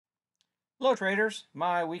Hello traders,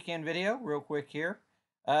 my weekend video real quick here.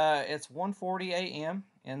 It's 1:40 a.m.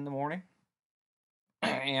 in the morning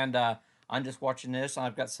and I'm just watching this.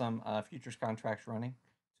 I've got some futures contracts running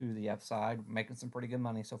to the upside, making some pretty good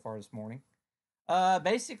money so far this morning.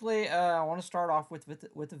 Basically, I want to start off with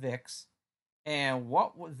the VIX and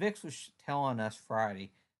what VIX was telling us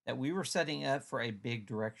Friday that we were setting up for a big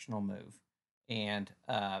directional move. And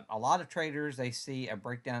a lot of traders, they see a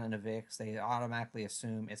breakdown in the VIX, they automatically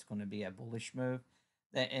assume it's going to be a bullish move.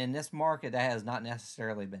 That in this market, that has not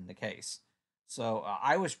necessarily been the case. So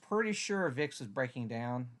I was pretty sure VIX was breaking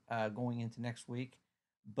down going into next week,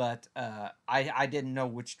 but I didn't know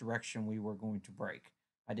which direction we were going to break.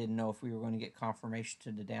 I didn't know if we were going to get confirmation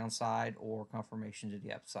to the downside or confirmation to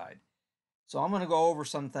the upside. So I'm going to go over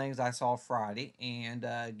some things I saw Friday and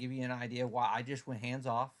give you an idea why I just went hands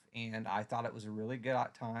off, and I thought it was a really good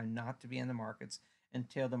time not to be in the markets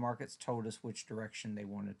until the markets told us which direction they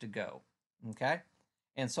wanted to go. Okay?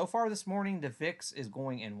 And so far this morning, the VIX is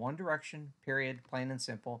going in one direction, period, plain and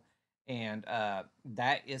simple. And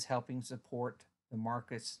that is helping support the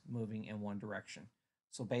markets moving in one direction.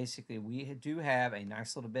 So basically, we do have a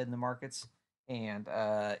nice little bit in the markets, and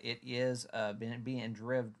it is being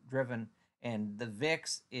driven, and the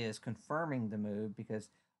VIX is confirming the move because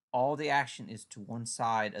all the action is to one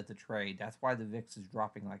side of the trade. That's why the VIX is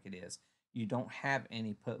dropping like it is. You don't have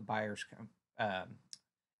any put buyers,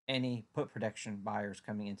 any put protection buyers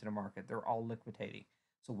coming into the market. They're all liquidating.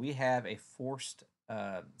 So we have a forced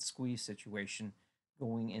squeeze situation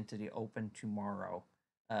going into the open tomorrow.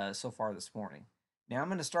 So far this morning. Now I'm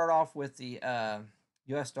going to start off with the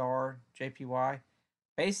US dollar JPY.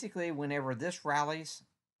 Basically, whenever this rallies,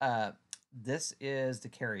 this is the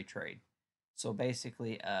carry trade. So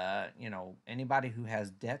basically, anybody who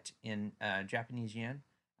has debt in Japanese yen,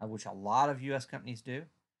 which a lot of U.S. companies do,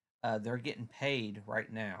 they're getting paid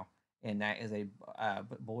right now, and that is a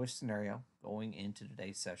bullish scenario going into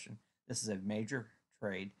today's session. This is a major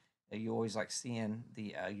trade. You always like seeing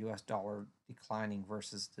the U.S. dollar declining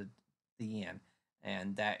versus the yen,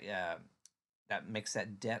 and that makes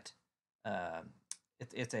that debt. Uh,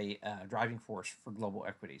 it's a driving force for global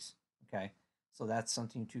equities. Okay, so that's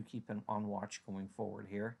something to keep on watch going forward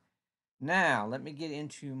here. Now let me get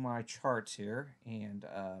into my charts here, and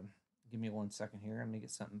give me 1 second here. Let me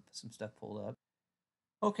get some stuff pulled up.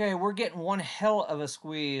 Okay, we're getting one hell of a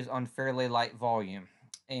squeeze on fairly light volume,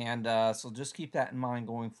 and so just keep that in mind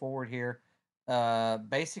going forward here.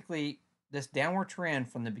 Basically, this downward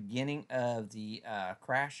trend from the beginning of the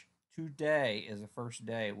crash today is the first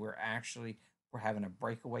day we're having a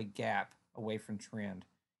breakaway gap away from trend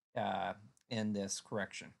uh, in this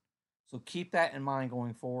correction. So keep that in mind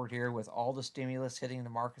going forward here with all the stimulus hitting the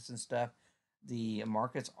markets and stuff. The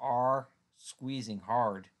markets are squeezing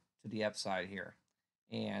hard to the upside here.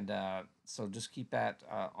 And so just keep that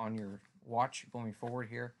on your watch going forward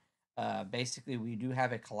here. Basically, we do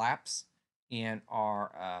have a collapse in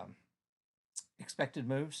our expected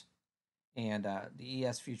moves. And the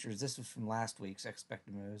ES futures, this is from last week's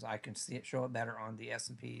expected moves. I can see it show it better on the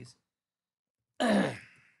S&Ps.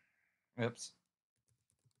 Oops.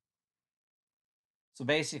 So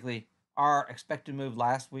basically, our expected move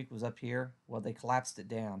last week was up here. Well, they collapsed it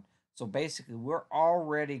down. So basically, we're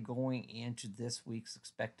already going into this week's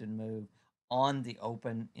expected move on the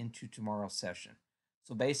open into tomorrow's session.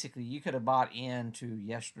 So basically, you could have bought into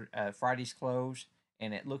Friday's close,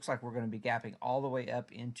 and it looks like we're going to be gapping all the way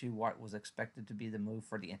up into what was expected to be the move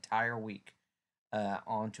for the entire week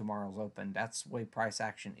on tomorrow's open. That's the way price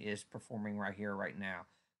action is performing right here, right now.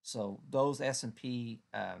 So those S&P,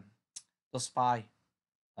 those SPY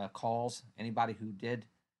calls, anybody who did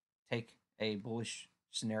take a bullish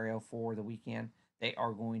scenario for the weekend, they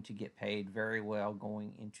are going to get paid very well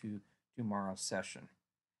going into tomorrow's session.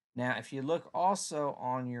 Now, if you look also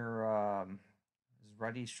on your, is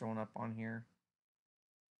Ruddy showing up on here?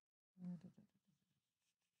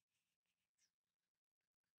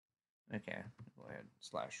 Okay, go ahead,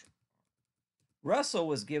 slash. Russell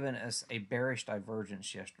was giving us a bearish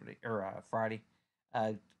divergence yesterday or Friday,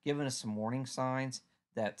 giving us some warning signs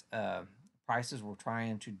that prices were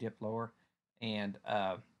trying to dip lower, and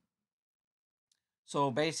so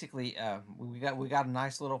basically, we got a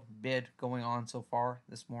nice little bid going on so far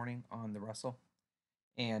this morning on the Russell.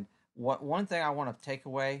 And what one thing I want to take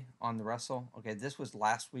away on the Russell, okay, this was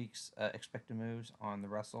last week's expected moves on the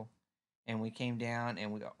Russell, and we came down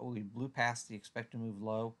and we blew past the expected move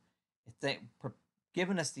low,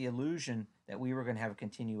 giving us the illusion that we were going to have a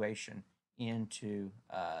continuation into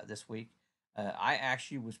this week. I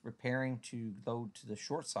actually was preparing to go to the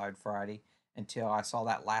short side Friday until I saw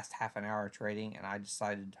that last half an hour of trading, and I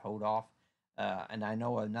decided to hold off. And I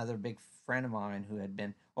know another big friend of mine who had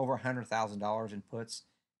been over $100,000 in puts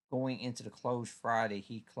going into the close Friday.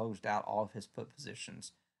 He closed out all of his put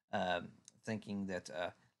positions, um, thinking that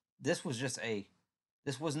this was just a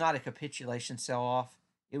this was not a capitulation sell off.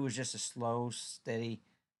 It was just a slow, steady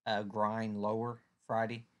grind lower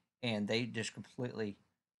Friday, and they just completely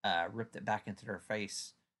ripped it back into their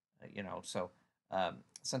face. So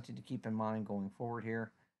something to keep in mind going forward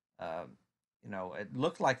here. Um, it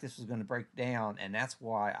looked like this was going to break down, and that's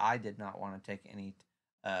why I did not want to take any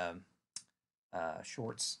um,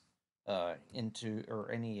 shorts into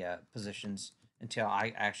or any positions until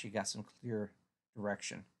I actually got some clear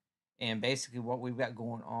direction. And basically, what we've got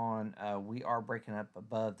going on, we are breaking up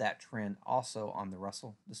above that trend also on the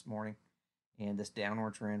Russell this morning, and this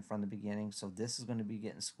downward trend from the beginning. So this is going to be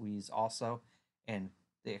getting squeezed also, and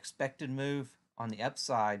the expected move on the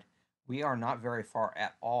upside, we are not very far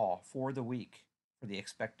at all for the week for the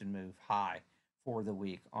expected move high for the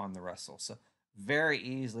week on the Russell. So very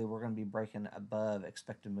easily we're going to be breaking above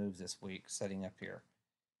expected moves this week, setting up here.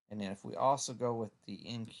 And then if we also go with the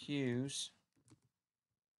NQs,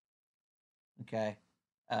 okay,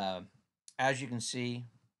 um, as you can see,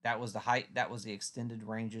 that was the height, that was the extended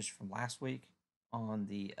ranges from last week on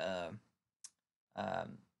the um,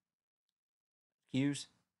 Qs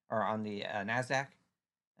or on the Nasdaq.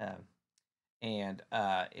 Um, and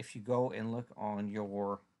if you go and look on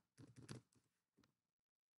your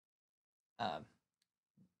um,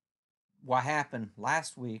 what happened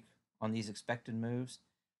last week on these expected moves,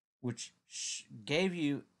 which gave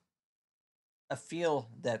you a feel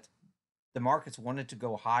that the markets wanted to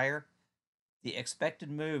go higher. The expected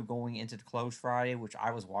move going into the close Friday, which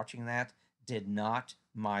I was watching that, did not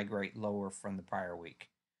migrate lower from the prior week.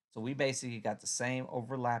 So we basically got the same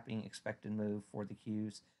overlapping expected move for the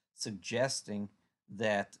Qs, suggesting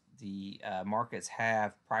that the markets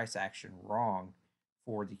have price action wrong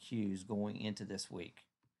for the Qs going into this week.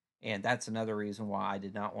 And that's another reason why I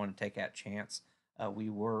did not want to take that chance. We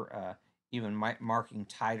were even marking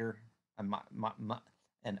tighter,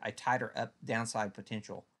 and a tighter up downside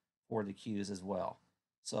potential for the Qs as well.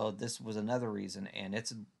 So this was another reason, and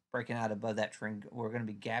it's breaking out above that trend. We're going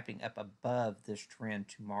to be gapping up above this trend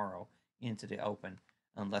tomorrow into the open,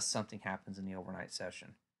 unless something happens in the overnight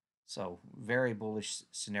session. So very bullish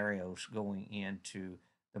scenarios going into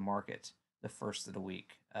the market the first of the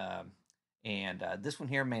week. And this one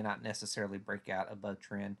here may not necessarily break out above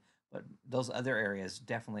trend, but those other areas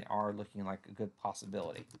definitely are looking like a good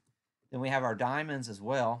possibility. Then we have our diamonds as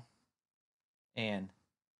well, and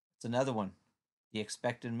it's another one. The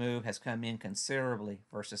expected move has come in considerably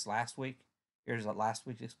versus last week. Here's a last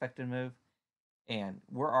week's expected move, and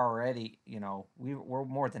we're already, we're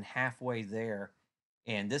more than halfway there,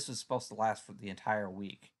 and this was supposed to last for the entire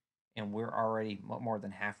week, and we're already more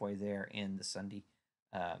than halfway there in the Sunday,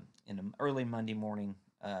 in the early Monday morning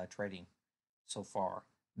trading so far.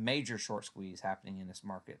 Major short squeeze happening in this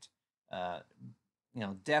market. Uh,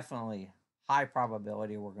 definitely high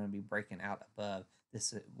probability we're going to be breaking out above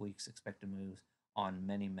this week's expected moves on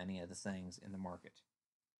many, many of the things in the market.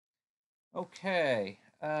 Okay.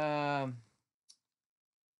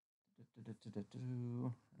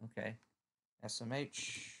 Okay.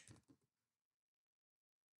 SMH.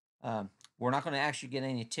 We're not going to actually get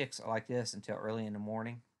any ticks like this until early in the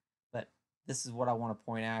morning, but this is what I want to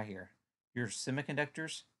point out here. Your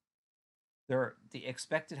semiconductors, they're the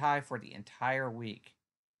expected high for the entire week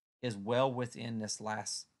is well within this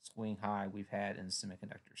last swing high we've had in the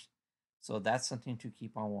semiconductors. So that's something to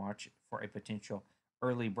keep on watch for a potential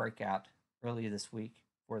early breakout early this week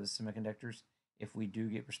for the semiconductors. If we do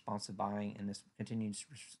get responsive buying and this continues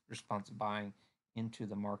responsive buying into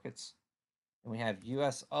the markets, and we have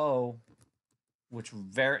USO, which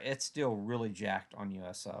it's still really jacked on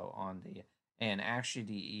USO on the, and actually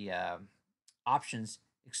the options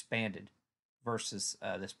expanded versus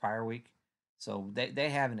this prior week. So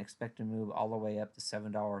they have an expected move all the way up to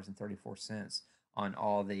 $7.34 on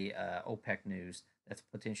all the OPEC news that's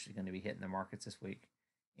potentially going to be hitting the markets this week.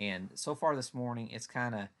 And so far this morning,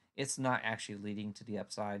 it's not actually leading to the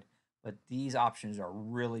upside, but these options are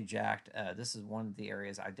really jacked. This is one of the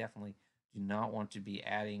areas I definitely do not want to be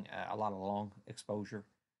adding a lot of long exposure,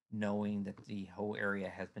 knowing that the whole area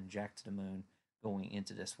has been jacked to the moon going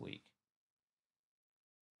into this week.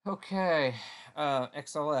 Okay,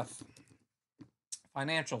 XLF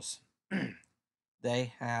financials.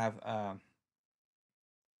 They have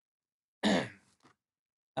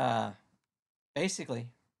uh, basically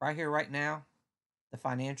right here, right now, the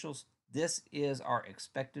financials. This is our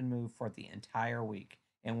expected move for the entire week,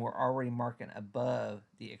 and we're already marking above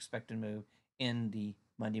the expected move in the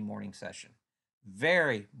Monday morning session.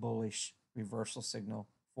 Very bullish reversal signal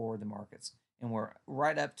for the markets, and we're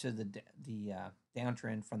right up to the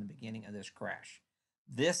downtrend from the beginning of this crash.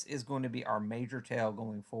 This is going to be our major tail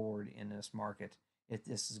going forward in this market if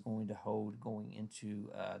this is going to hold going into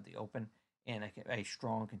the open, and a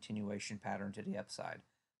strong continuation pattern to the upside.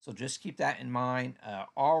 So just keep that in mind.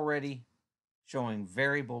 Already showing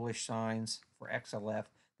very bullish signs for XLF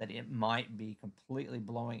that it might be completely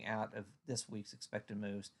blowing out of this week's expected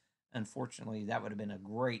moves. Unfortunately, that would have been a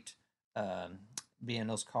great being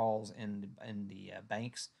those calls in the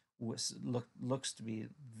banks. Looks to be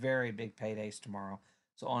very big paydays tomorrow.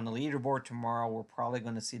 So on the leaderboard tomorrow, we're probably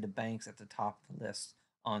going to see the banks at the top of the list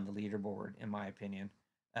on the leaderboard, in my opinion.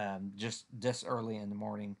 Just this early in the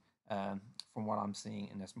morning, from what I'm seeing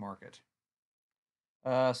in this market.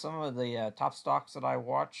 Some of the top stocks that I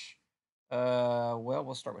watch. Well,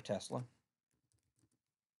 we'll start with Tesla.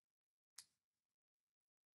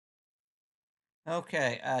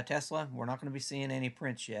 Okay, Tesla. We're not going to be seeing any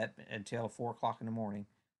prints yet until 4 o'clock in the morning,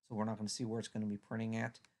 so we're not going to see where it's going to be printing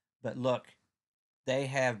at. But look, they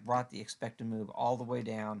have brought the expected move all the way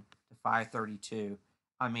down to 532.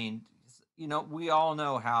 I mean, we all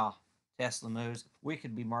know how Tesla moves. We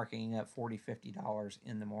could be marking up $40, $50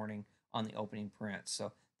 in the morning on the opening print.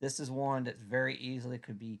 So this is one that very easily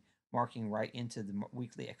could be marking right into the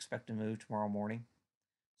weekly expected move tomorrow morning.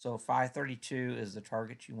 So 532 is the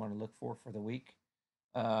target you want to look for the week.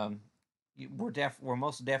 Um, we're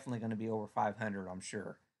most definitely going to be over 500, I'm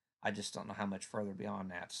sure. I just don't know how much further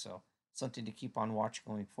beyond that. So something to keep on watch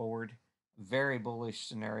going forward. Very bullish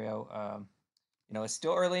scenario. It's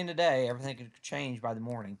still early in the day. Everything could change by the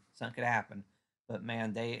morning. Something could happen. But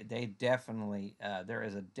man, they definitely there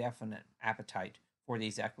is a definite appetite for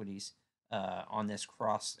these equities on this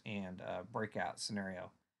cross and breakout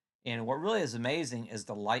scenario. And what really is amazing is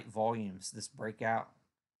the light volumes. This breakout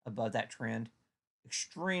above that trend,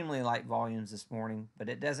 extremely light volumes this morning. But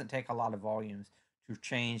it doesn't take a lot of volumes to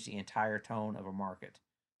change the entire tone of a market.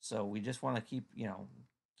 So we just want to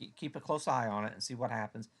keep a close eye on it and see what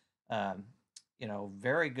happens. Um,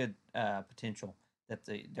 very good potential that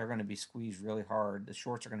they're going to be squeezed really hard. The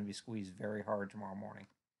shorts are going to be squeezed very hard tomorrow morning,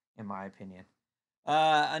 in my opinion.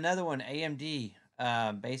 Another one, AMD.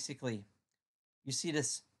 Basically, you see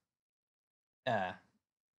this, uh,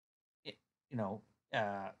 it, you know,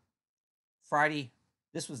 uh, Friday.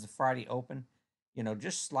 This was the Friday open.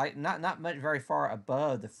 Just slight, not much, very far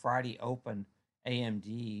above the Friday open.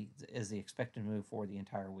 AMD is the expected move for the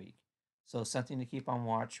entire week. So something to keep on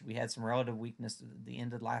watch. We had some relative weakness at the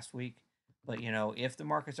end of last week, but if the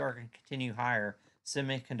markets are going to continue higher,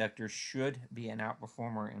 semiconductors should be an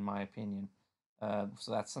outperformer in my opinion.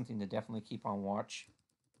 So that's something to definitely keep on watch.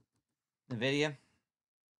 Nvidia,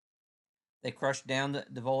 they crushed down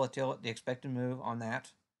the volatility, the expected move on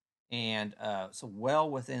that, and so well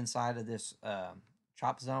within inside of this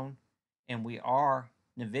chop zone, and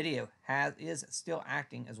Nvidia is still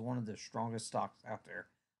acting as one of the strongest stocks out there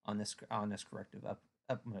on this corrective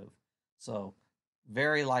up move. So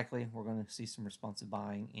very likely we're going to see some responsive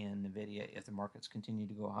buying in Nvidia if the markets continue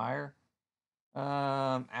to go higher.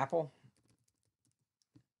 Apple.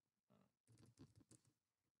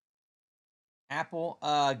 Apple,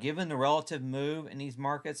 given the relative move in these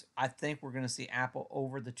markets, I think we're going to see Apple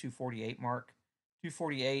over the 248 mark.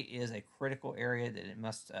 248 is a critical area that it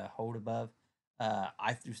must hold above.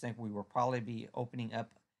 I do think we will probably be opening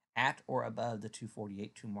up at or above the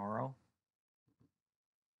 248 tomorrow.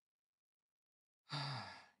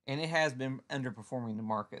 And it has been underperforming the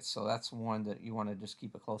market, so that's one that you want to just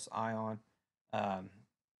keep a close eye on. Um,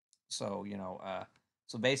 so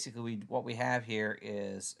so basically, what we have here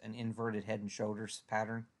is an inverted head and shoulders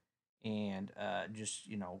pattern, and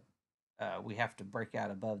we have to break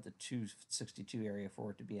out above the 262 area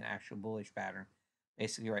for it to be an actual bullish pattern.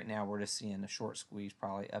 Basically, right now we're just seeing a short squeeze,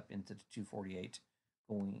 probably up into the 248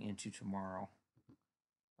 going into tomorrow.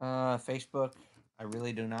 Facebook, I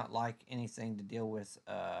really do not like anything to deal with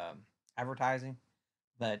advertising.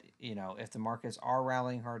 But if the markets are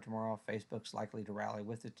rallying hard tomorrow, Facebook's likely to rally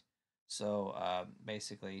with it. So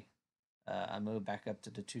basically, a move back up to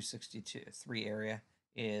the 263 area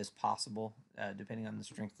is possible, depending on the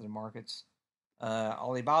strength of the markets.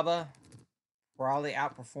 Alibaba probably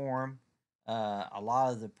outperform. A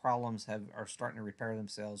lot of the problems are starting to repair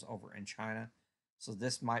themselves over in China. So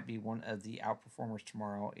this might be one of the outperformers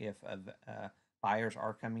tomorrow if buyers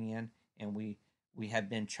are coming in, and we have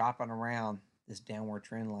been chopping around this downward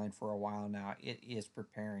trend line for a while now. It is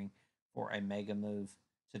preparing for a mega move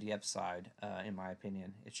to the upside, in my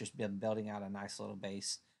opinion. It's just been building out a nice little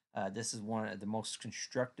base. This is one of the most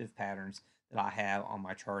constructive patterns that I have on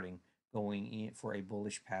my charting going in for a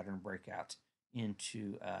bullish pattern breakout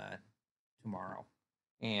into tomorrow.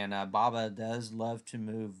 And Baba does love to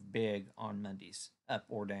move big on Mondays, up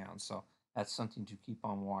or down. So that's something to keep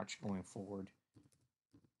on watch going forward.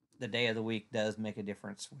 The day of the week does make a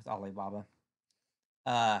difference with Alibaba.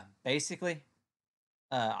 Basically,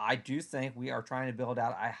 I do think we are trying to build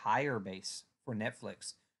out a higher base for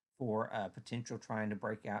Netflix for potential trying to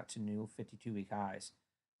break out to new 52-week highs,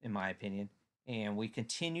 in my opinion. And we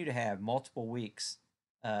continue to have multiple weeks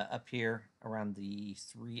up here around the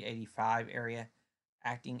 385 area,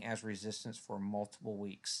 acting as resistance for multiple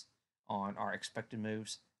weeks on our expected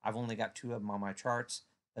moves. I've only got two of them on my charts,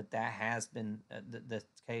 but that has been the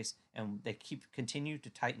case, and they continue to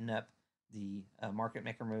tighten up the market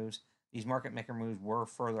maker moves. These market maker moves were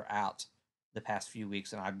further out the past few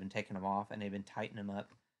weeks, and I've been taking them off, and they've been tightening them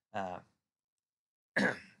up.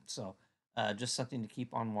 So just something to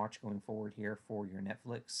keep on watch going forward here for your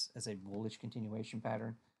Netflix as a bullish continuation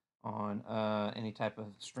pattern on any type of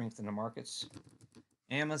strength in the markets.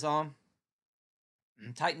 Amazon,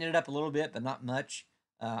 tighten it up a little bit, but not much.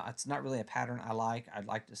 It's not really a pattern I like. I'd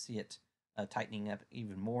like to see it tightening up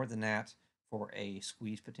even more than that for a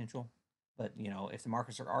squeeze potential. But if the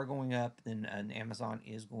markets are going up, then Amazon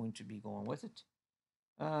is going to be going with it.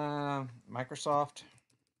 Microsoft.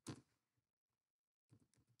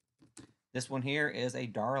 This one here is a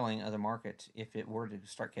darling of the market. If it were to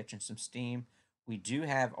start catching some steam, we do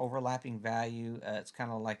have overlapping value. It's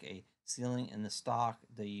kind of like a ceiling in the stock,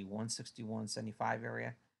 the 161.75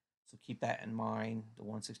 area. So keep that in mind. The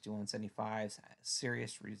 161.75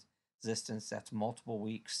 serious resistance. That's multiple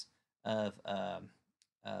weeks of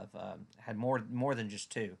had more than just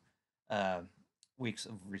two weeks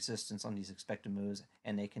of resistance on these expected moves,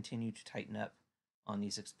 and they continue to tighten up on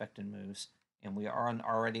these expected moves. And we are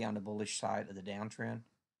already on the bullish side of the downtrend.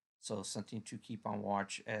 So something to keep on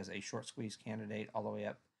watch as a short squeeze candidate all the way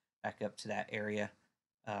up, back up to that area.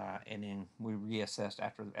 And then we reassess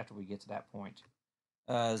after we get to that point.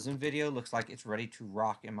 Zoom video looks like it's ready to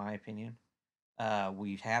rock, in my opinion.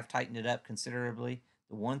 We have tightened it up considerably.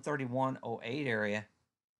 The 131.08 area.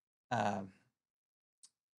 Let's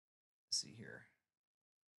see here.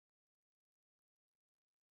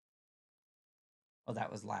 Oh,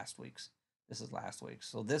 that was last week's. This is last week's.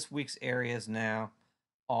 So this week's areas now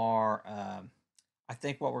are, I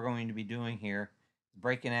think what we're going to be doing here is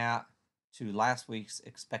breaking out to last week's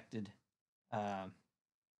expected. Yeah,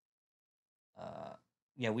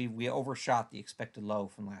 we overshot the expected low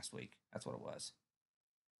from last week. That's what it was.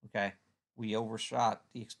 Okay, we overshot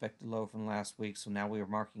the expected low from last week, so now we are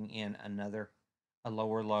marking in a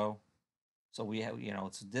lower low. So we have,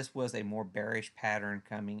 so this was a more bearish pattern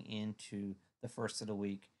coming into the first of the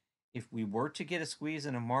week. If we were to get a squeeze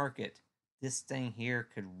in a market, this thing here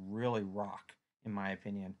could really rock, in my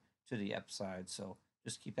opinion, to the upside. So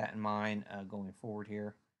just keep that in mind going forward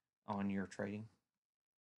here on your trading.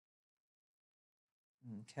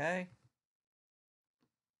 Okay.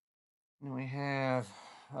 And we have,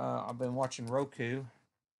 I've been watching Roku.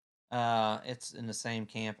 It's in the same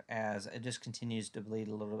camp as it just continues to bleed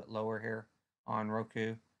a little bit lower here on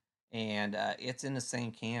Roku, and it's in the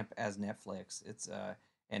same camp as Netflix. It's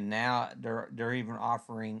and now they're even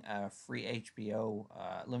offering free HBO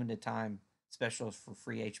limited time specials for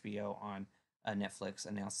free HBO on Netflix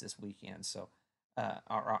announced this weekend. So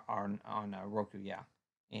on Roku, yeah.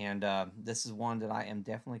 And this is one that I am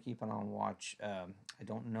definitely keeping on watch. I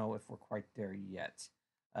don't know if we're quite there yet.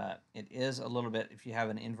 It is a little bit, if you have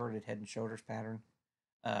an inverted head and shoulders pattern,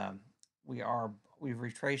 um, we've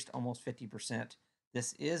retraced almost 50%.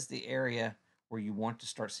 This is the area where you want to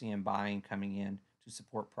start seeing buying coming in to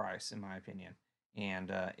support price, in my opinion.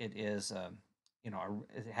 And it is, it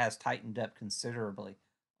has tightened up considerably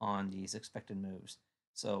on these expected moves.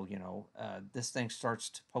 So, this thing starts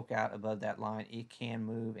to poke out above that line. It can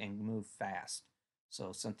move and move fast.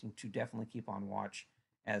 So, something to definitely keep on watch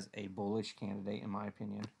as a bullish candidate, in my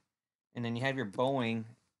opinion. And then you have your Boeing,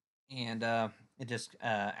 and it just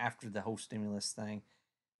after the whole stimulus thing,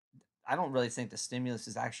 I don't really think the stimulus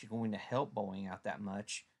is actually going to help Boeing out that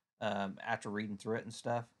much after reading through it and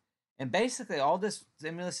stuff. And basically, all this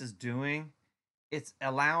stimulus is doing, it's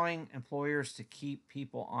allowing employers to keep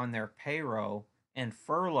people on their payroll and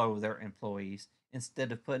furlough their employees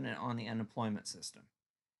instead of putting it on the unemployment system.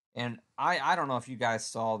 And I don't know if you guys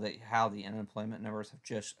saw that how the unemployment numbers have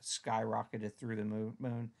just skyrocketed through the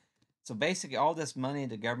moon. So basically, all this money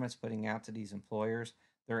the government's putting out to these employers,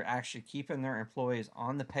 they're actually keeping their employees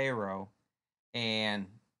on the payroll. And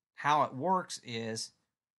how it works is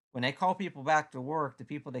when they call people back to work, the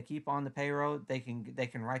people they keep on the payroll, they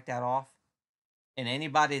can write that off. And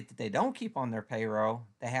anybody that they don't keep on their payroll,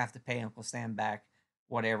 they have to pay Uncle Sam back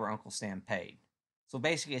whatever Uncle Sam paid. So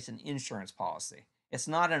basically, it's an insurance policy. It's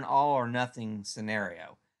not an all or nothing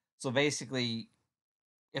scenario. So basically,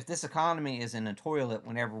 if this economy is in a toilet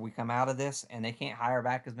whenever we come out of this and they can't hire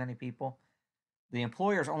back as many people, the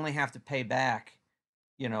employers only have to pay back,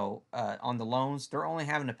 on the loans. They're only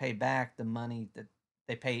having to pay back the money that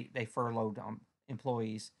they furloughed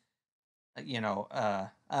employees,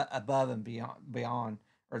 above and beyond,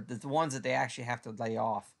 or the ones that they actually have to lay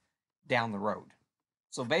off down the road.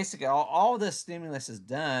 So basically, all this stimulus has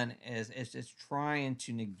done is it's trying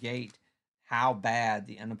to negate how bad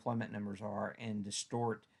the unemployment numbers are and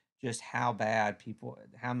distort just how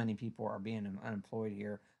many people are being unemployed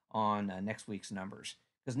here on next week's numbers.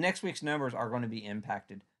 Because next week's numbers are going to be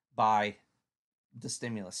impacted by the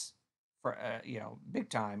stimulus for big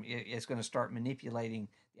time. It's going to start manipulating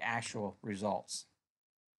the actual results.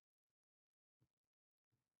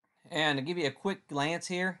 And to give you a quick glance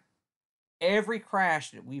here, every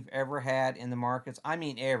crash that we've ever had in the markets, I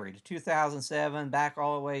mean every, to 2007 back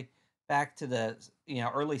all the way back to the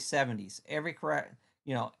early 70s, every crash,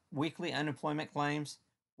 weekly unemployment claims,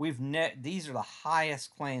 these are the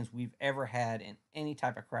highest claims we've ever had in any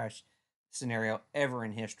type of crash scenario ever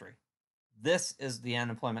in history. This is the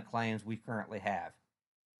unemployment claims we currently have.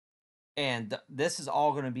 And this is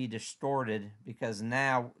all going to be distorted because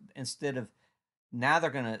now they're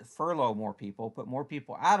going to furlough more people, put more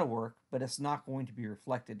people out of work, but it's not going to be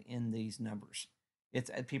reflected in these numbers.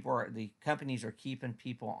 The companies are keeping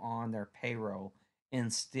people on their payroll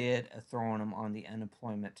instead of throwing them on the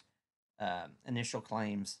unemployment initial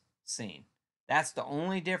claims scene. That's the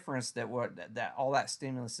only difference that all that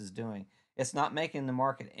stimulus is doing. It's not making the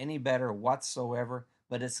market any better whatsoever,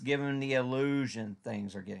 but it's giving the illusion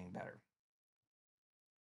things are getting better.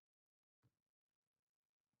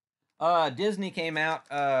 Disney came out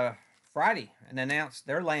Friday and announced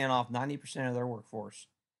they're laying off 90% of their workforce.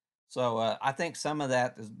 So I think some of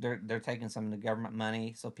that is they're taking some of the government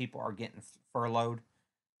money, so people are getting furloughed.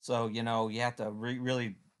 So you have to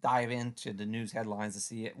really dive into the news headlines to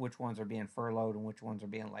see which ones are being furloughed and which ones are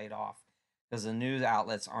being laid off, because the news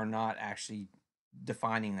outlets are not actually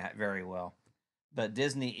defining that very well. But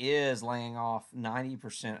Disney is laying off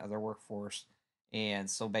 90% of their workforce, and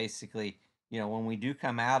so basically, when we do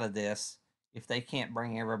come out of this, if they can't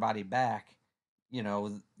bring everybody back, they're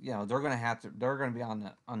going to be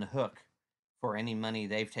on the hook for any money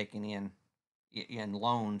they've taken in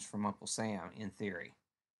loans from Uncle Sam, in theory.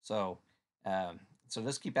 So, um, so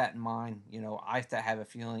just keep that in mind. I have a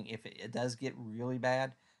feeling if it does get really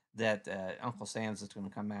bad, that Uncle Sam's is going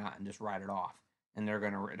to come out and just write it off, and they're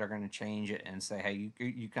gonna change it and say, hey,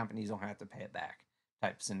 you companies don't have to pay it back,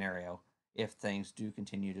 type scenario, if things do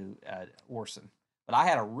continue to worsen. But I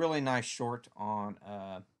had a really nice short on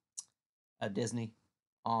a Disney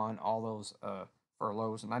on all those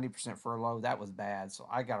furloughs, 90% furlough. That was bad. So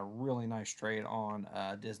I got a really nice trade on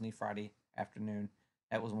Disney Friday afternoon.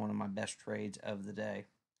 That was one of my best trades of the day.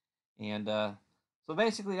 And so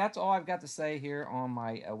basically, that's all I've got to say here on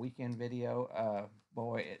my weekend video.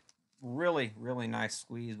 Boy, really, really nice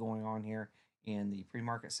squeeze going on here in the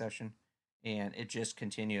pre-market session. And it just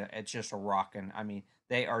continue. It's just a rocking. I mean,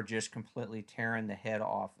 they are just completely tearing the head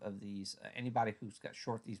off of these. Anybody who's got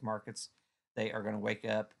short these markets, they are going to wake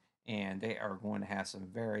up and they are going to have some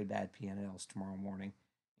very bad P&Ls tomorrow morning.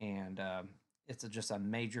 And it's just a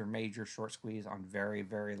major, major short squeeze on very,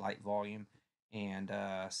 very light volume. And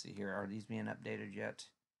see here, are these being updated yet?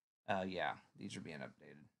 Yeah, these are being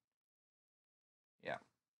updated. Yeah,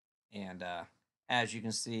 and as you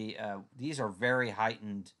can see, these are very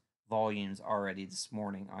heightened volumes already this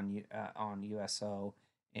morning on USO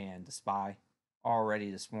and the SPY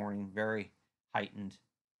already this morning. Very heightened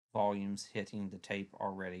volumes hitting the tape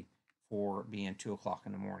already for being 2 o'clock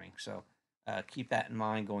in the morning. So keep that in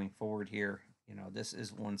mind going forward here. This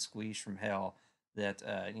is one squeeze from hell that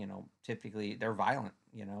typically they're violent.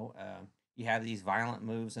 You have these violent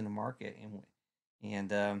moves in the market, and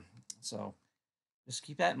so just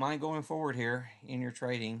keep that in mind going forward here in your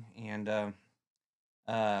trading. And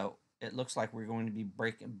it looks like we're going to be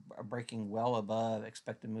breaking well above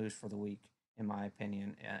expected moves for the week, in my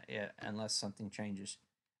opinion, unless something changes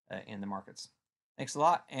in the markets. Thanks a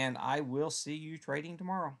lot, and I will see you trading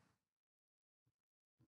tomorrow.